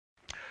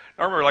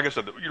Now remember, like I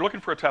said, you're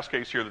looking for a test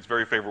case here that's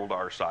very favorable to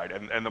our side,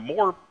 and the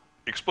more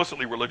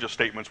explicitly religious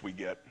statements we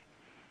get,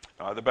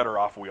 the better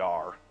off we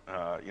are,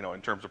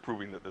 in terms of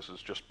proving that this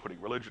is just putting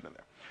religion in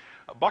there.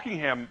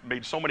 Buckingham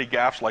made so many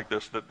gaffes like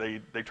this that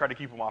they tried to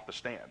keep him off the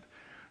stand.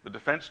 The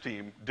defense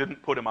team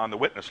didn't put him on the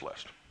witness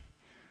list.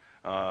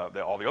 All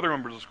the other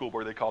members of the school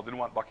board they called didn't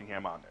want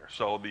Buckingham on there.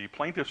 So the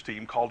plaintiff's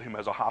team called him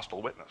as a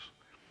hostile witness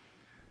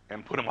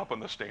and put him up on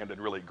the stand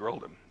and really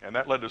grilled him. And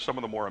that led to some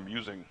of the more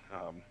amusing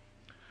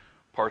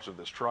parts of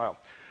this trial.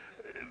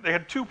 They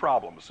had two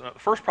problems. The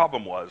first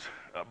problem was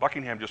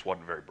Buckingham just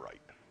wasn't very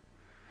bright.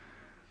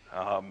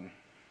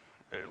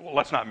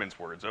 Let's not mince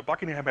words.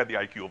 Buckingham had the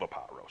IQ of a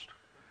pot roast.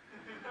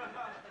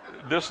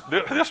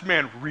 This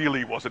man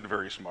really wasn't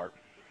very smart.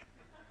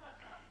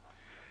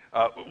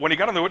 When he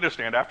got on the witness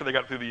stand, after they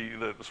got through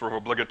the sort of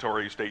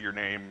obligatory state your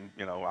name,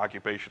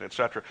 occupation,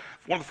 etc.,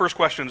 one of the first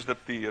questions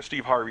that the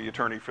Steve Harvey,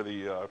 attorney for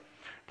the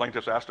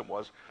plaintiffs, asked him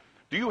was,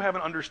 do you have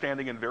an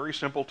understanding in very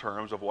simple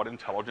terms of what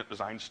intelligent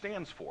design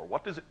stands for?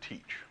 What does it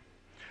teach?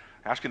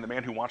 Asking the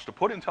man who wants to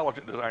put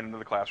intelligent design into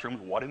the classrooms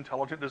what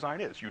intelligent design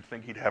is. You'd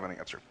think he'd have an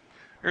answer.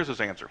 Here's his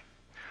answer.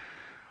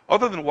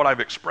 Other than what I've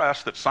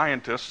expressed, that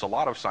scientists, a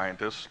lot of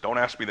scientists, don't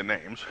ask me the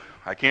names,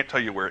 I can't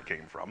tell you where it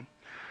came from.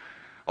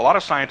 A lot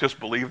of scientists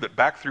believe that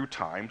back through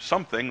time,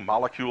 something,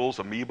 molecules,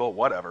 amoeba,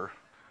 whatever,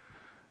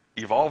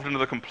 evolved into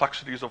the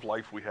complexities of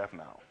life we have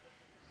now.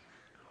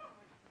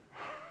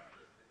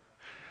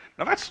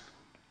 Now that's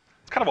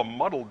kind of a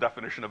muddled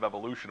definition of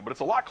evolution, but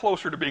it's a lot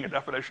closer to being a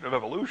definition of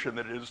evolution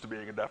than it is to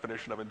being a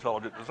definition of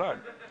intelligent design.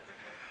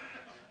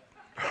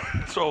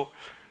 So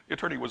the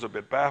attorney was a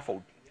bit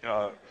baffled.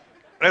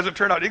 As it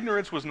turned out,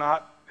 ignorance was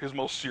not his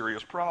most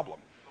serious problem.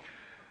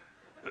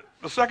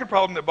 The second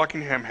problem that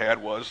Buckingham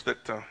had was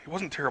that he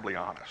wasn't terribly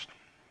honest.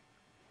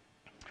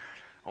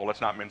 Oh, let's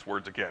not mince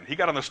words again. He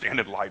got on the stand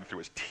and lied through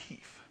his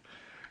teeth.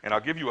 And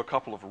I'll give you a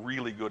couple of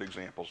really good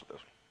examples of this.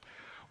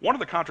 One of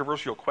the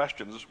controversial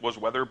questions was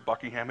whether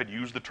Buckingham had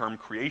used the term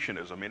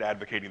creationism in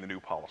advocating the new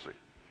policy.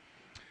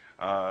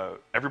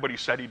 Everybody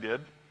said he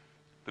did.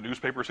 The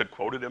newspapers had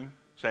quoted him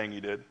saying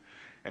he did.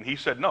 And he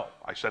said, no,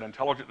 I said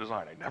intelligent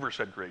design. I never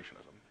said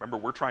creationism. Remember,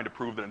 we're trying to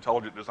prove that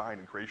intelligent design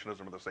and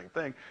creationism are the same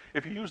thing.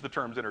 If you use the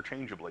terms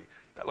interchangeably,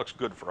 that looks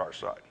good for our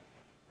side.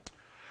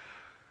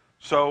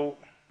 So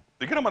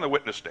they get him on the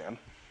witness stand,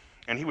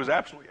 and he was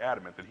absolutely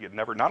adamant that he had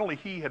never, not only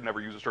he had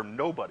never used this term,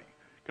 nobody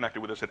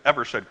connected with this had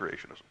ever said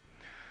creationism.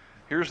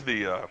 Here's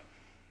a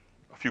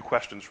few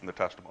questions from the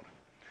testimony.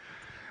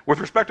 With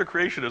respect to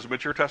creationism,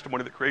 it's your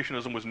testimony that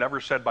creationism was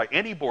never said by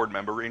any board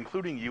member,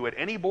 including you, at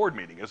any board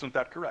meeting. Isn't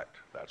that correct?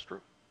 That's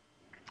true.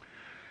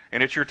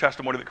 And it's your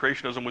testimony that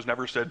creationism was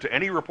never said to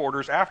any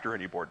reporters after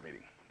any board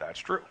meeting. That's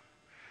true.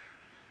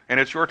 And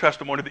it's your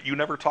testimony that you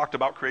never talked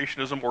about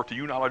creationism, or to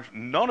your knowledge,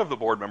 none of the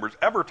board members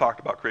ever talked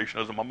about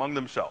creationism among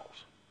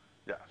themselves.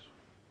 Yes.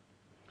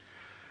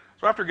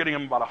 So after getting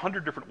him about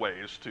 100 different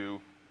ways to,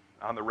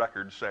 on the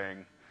record,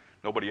 saying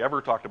nobody ever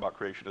talked about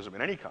creationism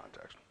in any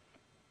context,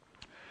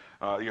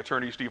 the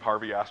attorney, Steve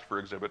Harvey, asked for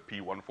Exhibit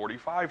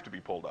P-145 to be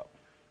pulled up.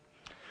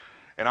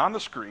 And on the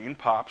screen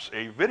pops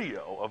a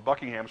video of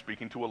Buckingham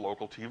speaking to a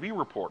local TV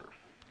reporter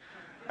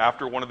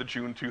after one of the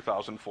June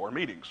 2004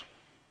 meetings.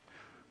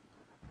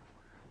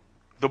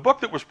 The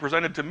book that was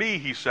presented to me,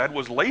 he said,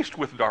 was laced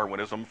with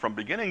Darwinism from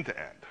beginning to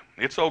end.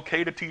 It's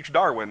okay to teach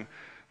Darwin,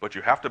 but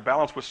you have to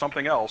balance with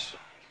something else,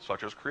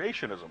 such as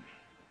creationism.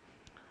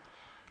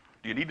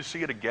 Do you need to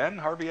see it again?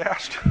 Harvey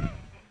asked.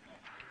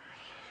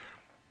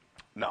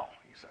 No,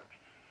 he said.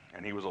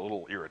 And he was a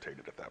little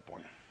irritated at that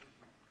point.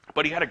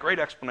 But he had a great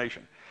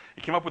explanation.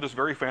 He came up with this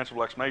very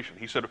fanciful explanation.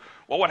 He said,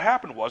 well, what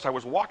happened was I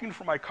was walking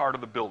from my car to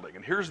the building,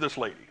 and here's this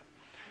lady,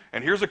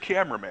 and here's a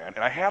cameraman,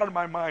 and I had in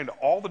my mind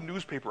all the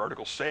newspaper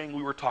articles saying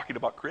we were talking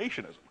about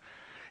creationism.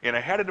 And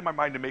I had it in my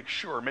mind to make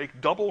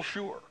double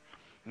sure,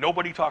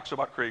 nobody talks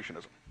about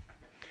creationism.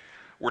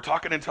 We're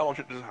talking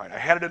intelligent design. I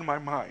had it in my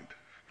mind.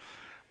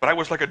 But I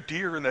was like a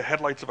deer in the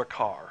headlights of a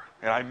car,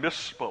 and I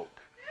misspoke.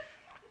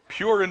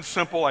 Pure and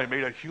simple, I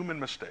made a human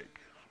mistake.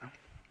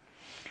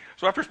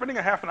 So after spending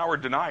a half an hour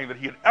denying that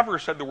he had ever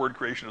said the word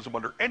creationism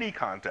under any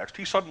context,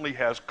 he suddenly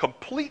has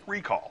complete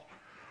recall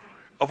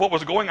of what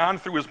was going on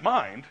through his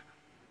mind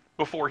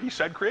before he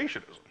said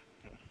creationism.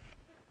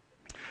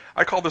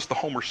 I call this the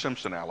Homer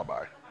Simpson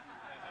alibi.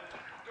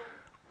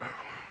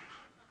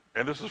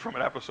 And this is from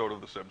an episode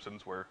of The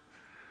Simpsons where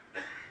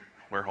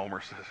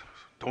Homer says,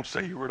 don't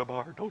say you were at a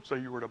bar, don't say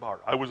you were at a bar.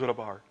 I was at a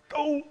bar.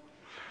 Oh!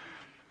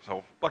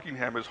 So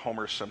Buckingham is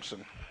Homer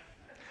Simpson.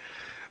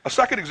 A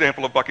second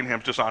example of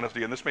Buckingham's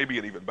dishonesty, and this may be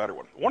an even better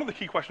one. One of the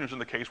key questions in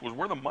the case was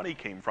where the money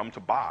came from to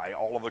buy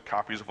all of the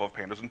copies of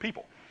Pandas and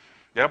People.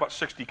 They had about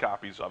 60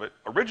 copies of it.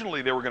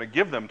 Originally, they were going to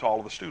give them to all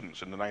of the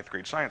students in the 9th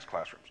grade science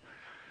classrooms.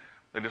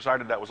 They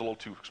decided that was a little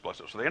too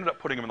explicit, so they ended up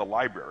putting them in the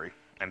library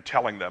and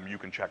telling them you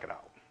can check it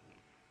out,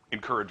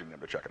 encouraging them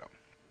to check it out.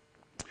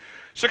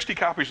 60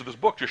 copies of this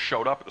book just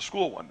showed up at the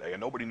school one day,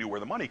 and nobody knew where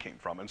the money came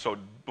from. And so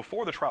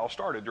before the trial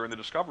started, during the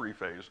discovery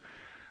phase,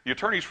 the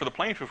attorneys for the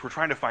plaintiffs were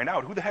trying to find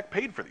out who the heck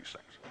paid for these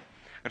things.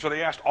 And so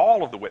they asked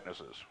all of the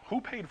witnesses, who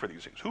paid for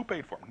these things? Who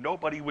paid for them?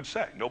 Nobody would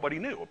say. Nobody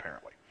knew,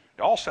 apparently.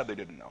 They all said they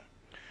didn't know.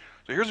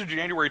 So here's a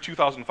January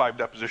 2005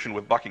 deposition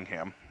with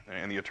Buckingham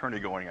and the attorney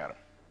going at him,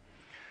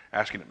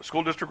 asking him, the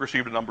school district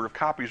received a number of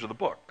copies of the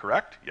book,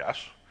 correct?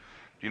 Yes.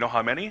 Do you know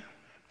how many?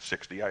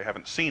 60. I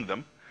haven't seen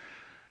them.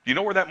 Do you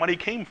know where that money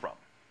came from?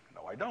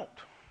 No, I don't.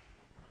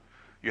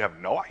 You have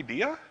no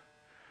idea?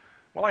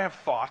 Well, I have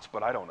thoughts,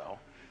 but I don't know.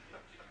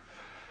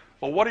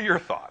 Well, what are your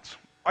thoughts?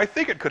 I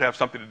think it could have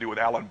something to do with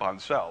Alan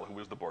Bonsell, who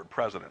was the board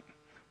president.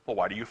 Well,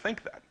 why do you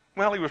think that?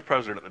 Well, he was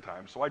president at the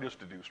time, so I just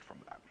deduced from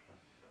that.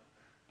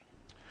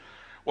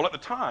 Well, at the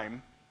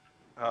time,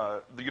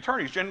 the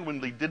attorneys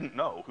genuinely didn't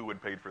know who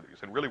had paid for these,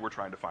 and really were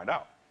trying to find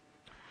out.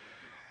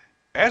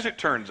 As it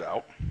turns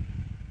out,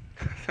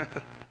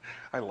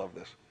 I love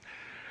this,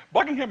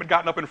 Buckingham had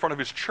gotten up in front of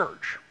his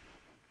church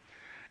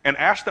and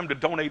asked them to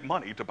donate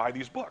money to buy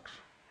these books.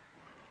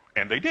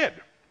 And they did.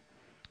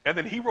 And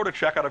then he wrote a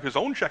check out of his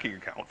own checking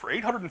account for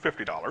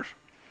 $850,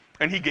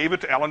 and he gave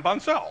it to Alan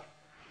Bonsell.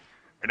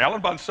 And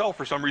Alan Bonsell,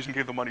 for some reason,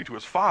 gave the money to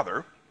his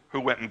father, who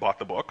went and bought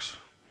the books,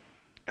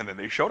 and then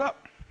they showed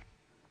up.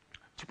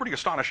 It's a pretty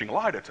astonishing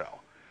lie to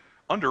tell,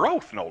 under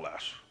oath, no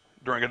less,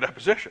 during a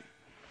deposition.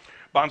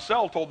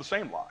 Bonsell told the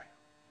same lie,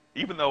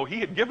 even though he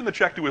had given the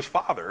check to his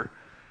father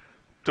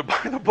to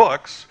buy the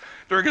books.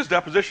 During his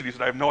deposition, he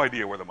said, I have no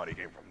idea where the money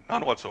came from,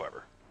 none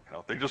whatsoever. You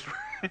know, they just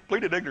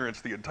pleaded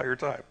ignorance the entire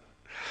time.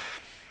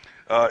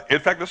 In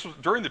fact, this was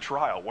during the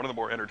trial. One of the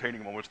more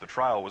entertaining moments of the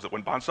trial was that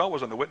when Bonsell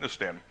was on the witness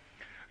stand,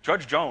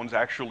 Judge Jones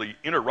actually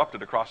interrupted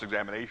the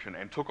cross-examination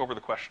and took over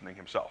the questioning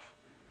himself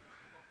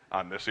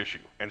on this issue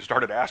and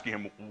started asking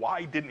him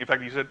why didn't, in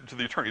fact, he said to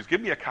the attorneys,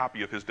 give me a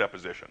copy of his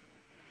deposition.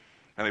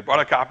 And they brought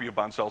a copy of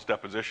Bonsell's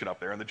deposition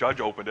up there, and the judge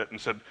opened it and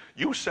said,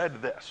 you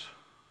said this.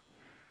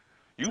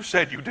 You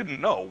said you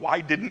didn't know. Why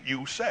didn't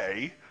you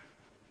say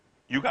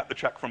you got the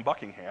check from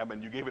Buckingham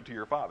and you gave it to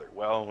your father?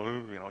 Well,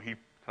 you know, he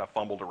kind of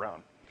fumbled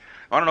around.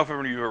 I don't know if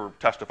any of you have ever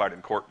testified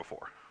in court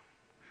before,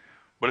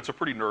 but it's a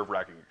pretty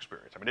nerve-wracking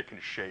experience. I mean, it can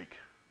shake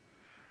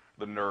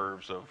the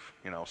nerves of,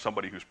 you know,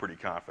 somebody who's pretty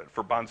confident.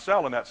 For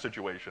Bonsell in that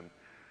situation,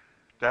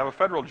 to have a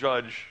federal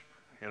judge,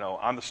 you know,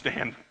 on the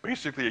stand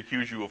basically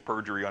accuse you of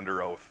perjury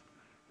under oath.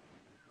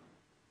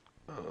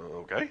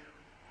 Okay.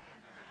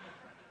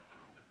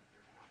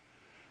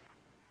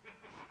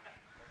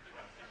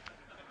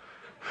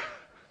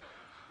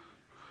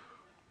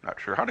 Not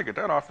sure how to get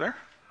that off there.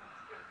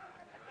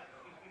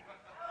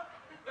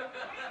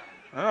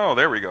 Oh,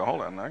 there we go. Hold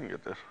on, I can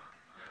get this.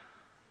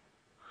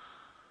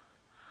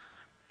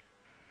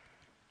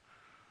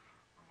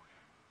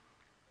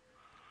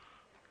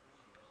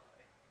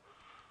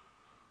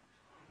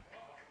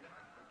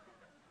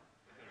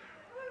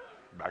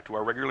 Back to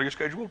our regularly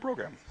scheduled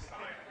program.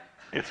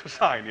 It's a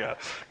sign, yeah.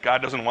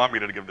 God doesn't want me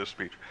to give this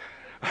speech.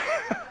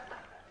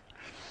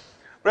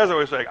 But as I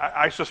was saying,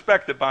 I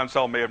suspect that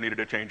Bonsell may have needed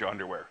to change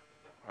underwear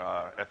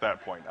at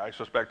that point. I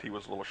suspect he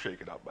was a little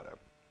shaken up by that.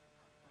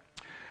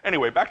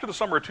 Anyway, back to the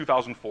summer of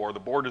 2004, the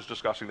board is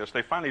discussing this.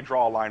 They finally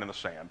draw a line in the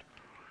sand,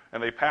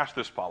 and they pass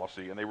this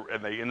policy,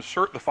 and they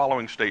insert the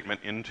following statement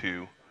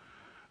into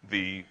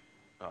the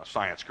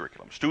science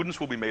curriculum. Students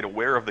will be made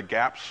aware of the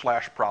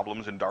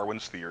gaps/problems in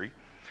Darwin's theory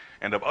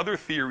and of other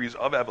theories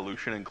of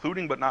evolution,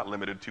 including but not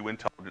limited to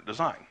intelligent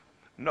design.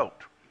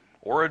 Note,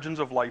 origins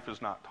of life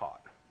is not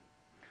taught.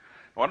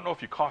 Now, I don't know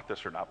if you caught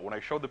this or not, but when I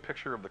showed the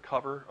picture of the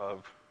cover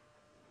of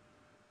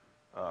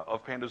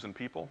Pandas and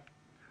People,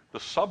 the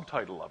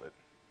subtitle of it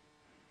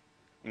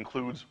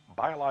includes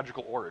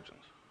biological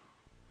origins.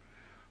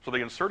 So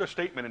they insert a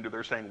statement into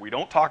there saying, we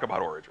don't talk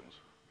about origins.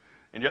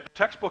 And yet the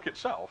textbook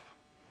itself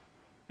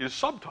is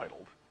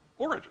subtitled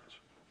Origins.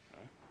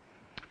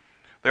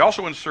 They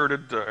also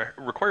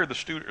required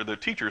the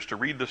teachers to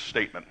read this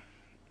statement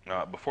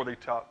before they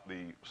taught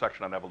the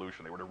section on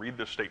evolution. They were to read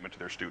this statement to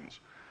their students.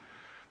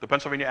 The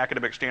Pennsylvania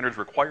Academic Standards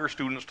require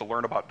students to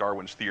learn about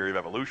Darwin's theory of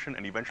evolution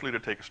and eventually to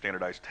take a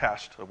standardized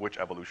test of which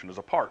evolution is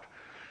a part.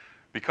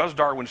 Because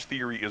Darwin's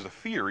theory is a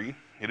theory,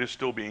 it is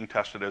still being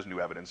tested as new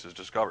evidence is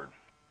discovered.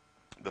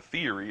 The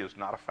theory is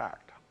not a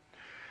fact.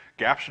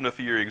 Gaps in a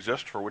theory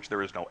exist for which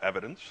there is no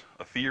evidence.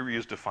 A theory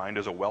is defined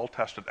as a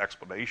well-tested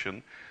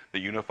explanation that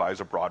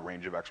unifies a broad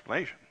range of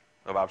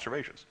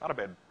observations. Not a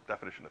bad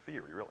definition of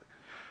theory, really,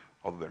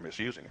 although they're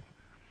misusing it.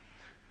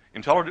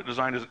 Intelligent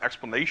design is an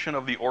explanation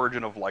of the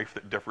origin of life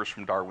that differs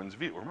from Darwin's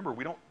view. Remember,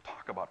 we don't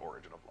talk about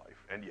origin of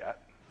life, and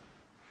yet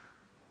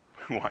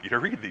we want you to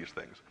read these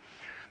things.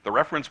 The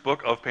reference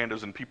book of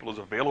Pandas and People is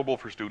available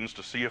for students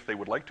to see if they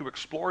would like to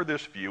explore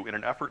this view in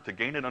an effort to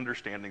gain an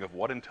understanding of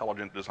what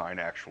intelligent design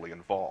actually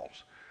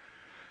involves.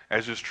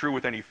 As is true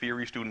with any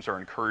theory, students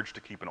are encouraged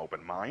to keep an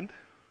open mind.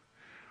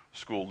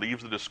 School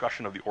leaves the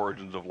discussion of the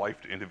origins of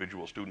life to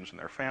individual students and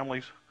their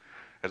families.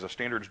 As a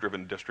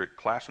standards-driven district,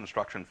 class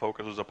instruction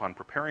focuses upon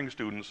preparing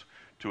students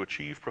to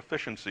achieve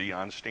proficiency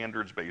on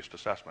standards-based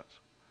assessments.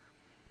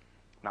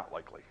 Not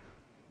likely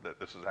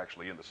that this is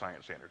actually in the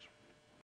science standards.